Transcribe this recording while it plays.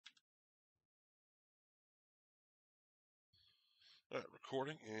Alright,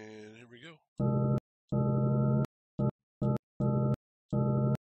 recording, and here we go.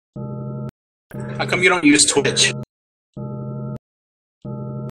 How come you don't use Twitch?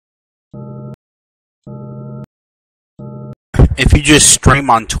 If you just stream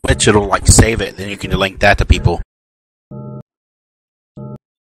on Twitch, it'll like save it, then you can link that to people.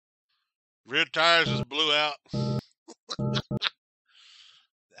 Rear tires just blew out.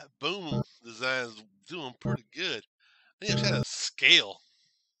 That boom design is doing pretty good. I think I've had a scale.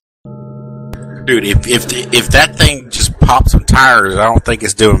 Dude, if that thing just pops some tires, I don't think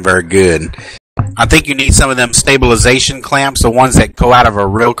it's doing very good. I think you need some of them stabilization clamps, the ones that go out of a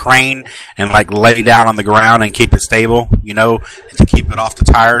real crane and like lay down on the ground and keep it stable, you know, to keep it off the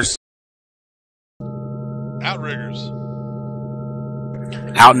tires. Outriggers.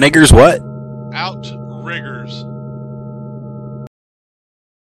 Out niggers what? Outriggers.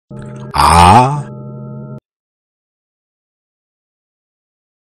 Ah.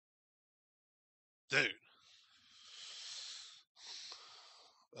 Dude.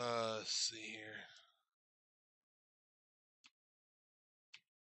 Let's see here.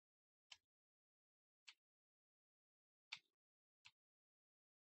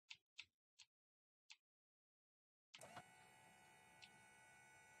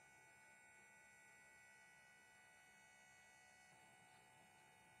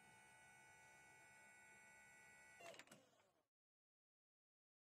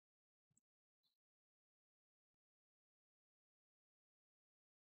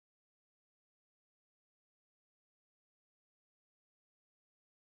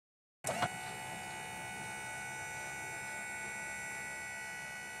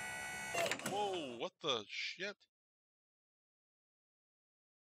 Whoa, what the shit?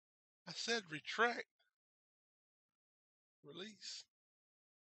 I said retract. Release.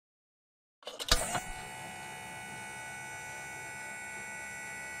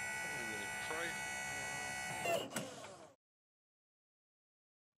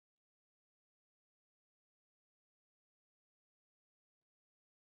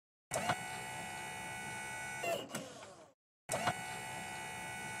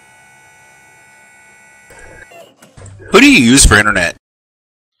 Who do you use for internet?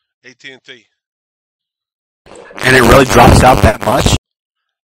 AT&T. And it really drops out that much?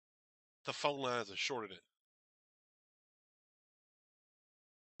 The phone lines have shorted it.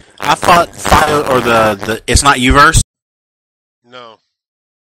 I thought Fido or the it's not Uverse? No.